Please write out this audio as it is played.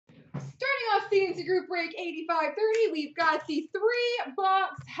CNC Group Break 8530, we've got the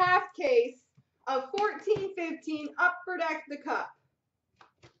 3-box half case of 1415 Upper Deck the Cup.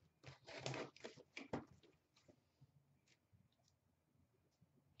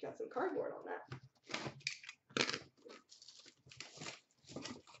 Got some cardboard on that.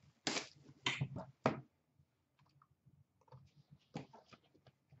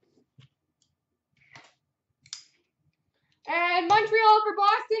 And Montreal for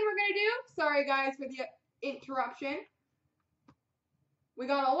Boston we're going to do. Sorry guys for the interruption. We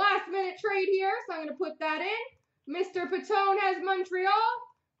got a last minute trade here, so I'm going to put that in. Mr. Patone has Montreal.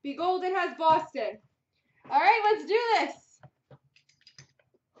 B. Golden has Boston. All right, let's do this.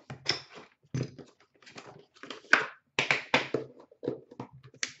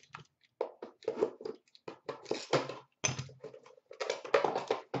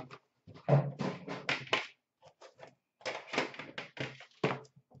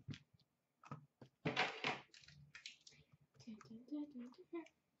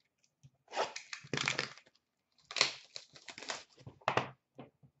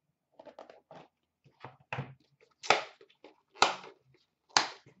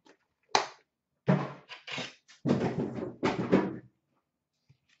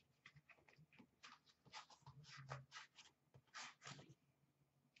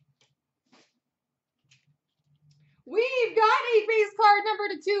 We've got a base card number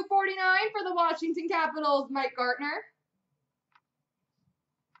to 249 for the Washington Capitals, Mike Gartner.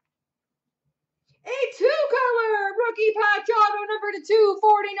 A 2-color rookie patch auto number to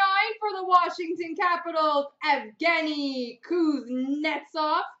 249 for the Washington Capitals, Evgeny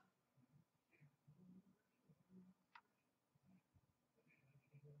Kuznetsov.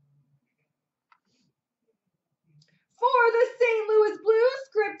 For the St. Louis Blues,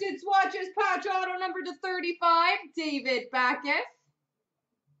 scripted swatches patch auto number to 35, David Backes.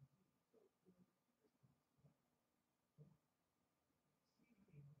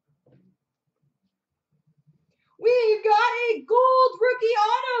 We've got a gold rookie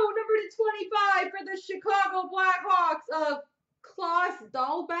auto number to 25 for the Chicago Blackhawks of Klaus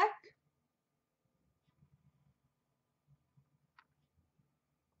Dahlbeck.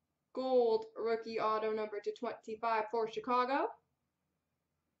 Gold rookie auto number to 25 for Chicago.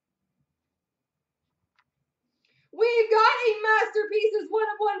 We've got a Masterpieces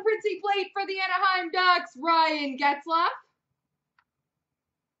 1-of-1 Princey plate for the Anaheim Ducks, Ryan Getzlaf.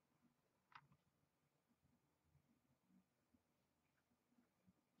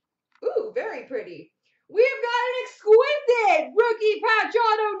 Ooh, very pretty. We've got an exquisite rookie patch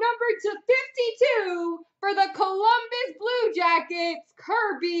auto number to 52 for the Columbus Blue Jackets,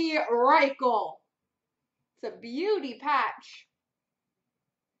 Kirby Reichel. It's a beauty patch.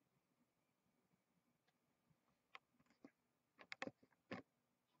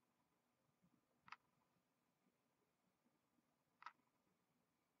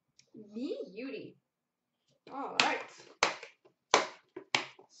 Beauty. All right.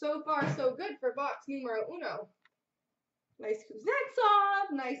 So far, so good for box numero uno. Nice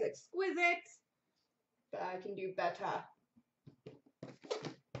Kuznetsov, nice exquisite. But I can do better.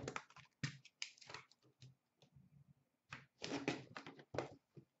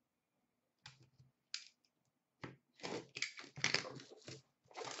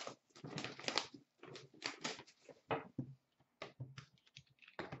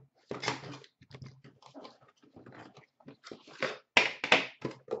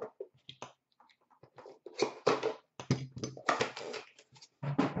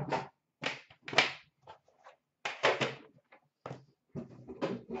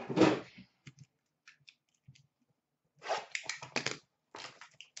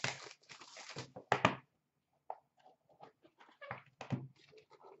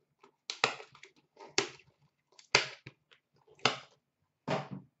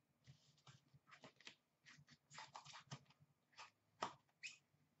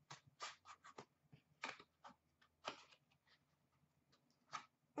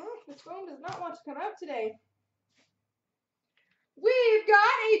 This phone does not want to come out today. We've got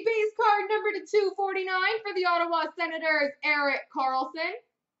a base card number to 249 for the Ottawa Senators, Erik Karlsson.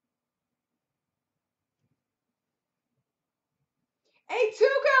 A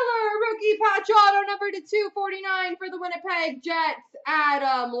 2-color rookie patch auto number to 249 for the Winnipeg Jets,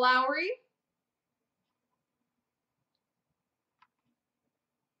 Adam Lowry.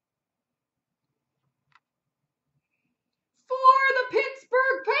 For the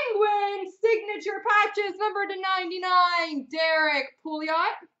Pittsburgh Penguins, signature patches number to 99, Derek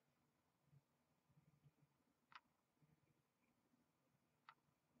Pouliot.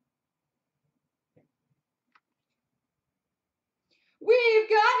 We've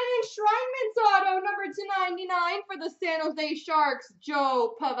got an enshrinements auto number 299 for the San Jose Sharks,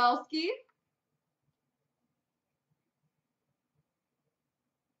 Joe Pavelski.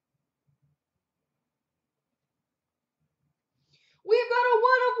 We've got a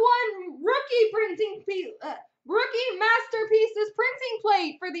one-of-one rookie masterpieces printing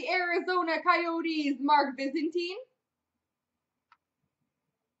plate for the Arizona Coyotes, Mark Byzantine.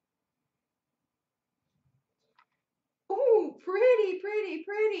 Ooh, pretty, pretty,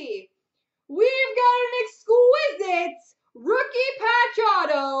 pretty. We've got an exquisite rookie patch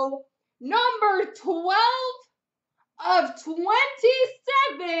auto, number 12 of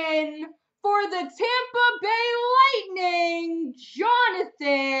 27 for the Tampa Bay Lightning,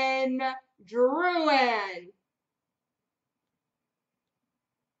 Jonathan Drouin.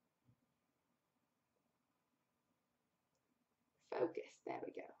 Focus, there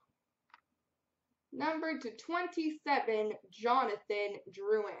we go. Number to 27, Jonathan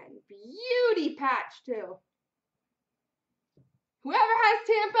Drouin. Beauty patch, too. Whoever has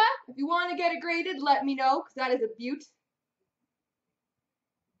Tampa, if you want to get it graded, let me know, because that is a beaut.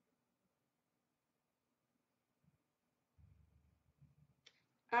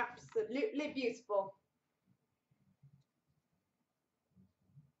 Absolutely beautiful.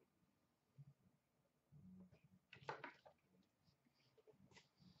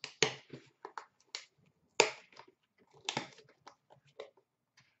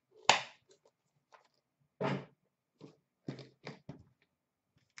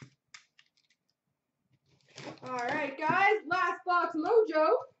 All right, guys, last box mojo.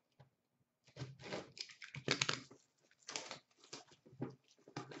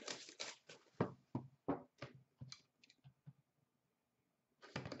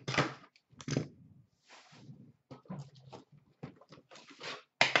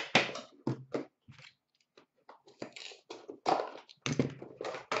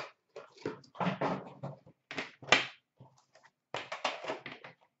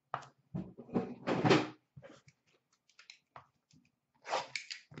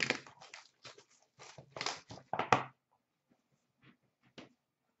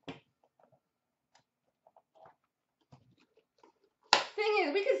 Thing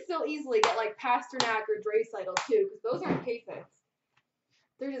is, we could still easily get like Pasternak or Draisaitl too, because those aren't cases.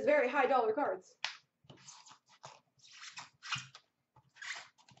 They're just very high dollar cards.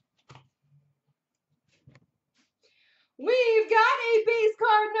 We've got a base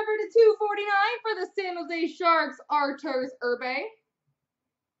card number to 249 for the San Jose Sharks, Arturs Urbe.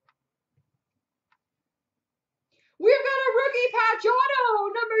 We've got a rookie patch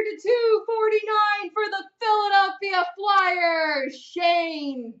auto number to 249 for the Philadelphia Flyers,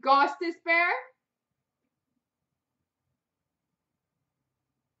 Shane Gostisbehere.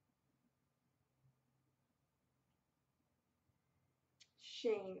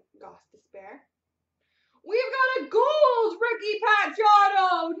 Shane Gostisbehere. We've got a gold rookie patch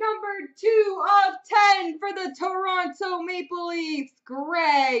auto, number 2 of 10 for the Toronto Maple Leafs,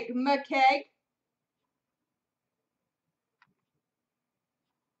 Greg McKegg.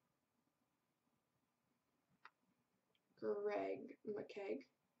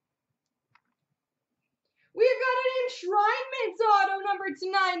 We've got an enshrinement auto, number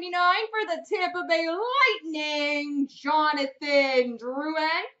 299 for the Tampa Bay Lightning, Jonathan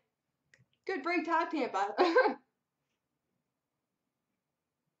Drouin. Good break time, Tampa.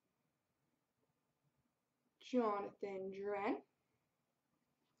 Jonathan Drouin.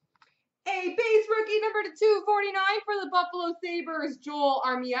 A base rookie number to 249 for the Buffalo Sabres, Joel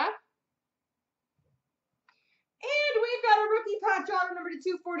Armia. And we've got a rookie patch auto number to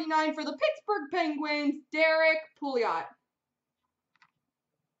 249 for the Pittsburgh Penguins, Derek Pouliot.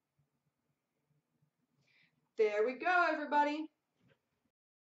 There we go, everybody.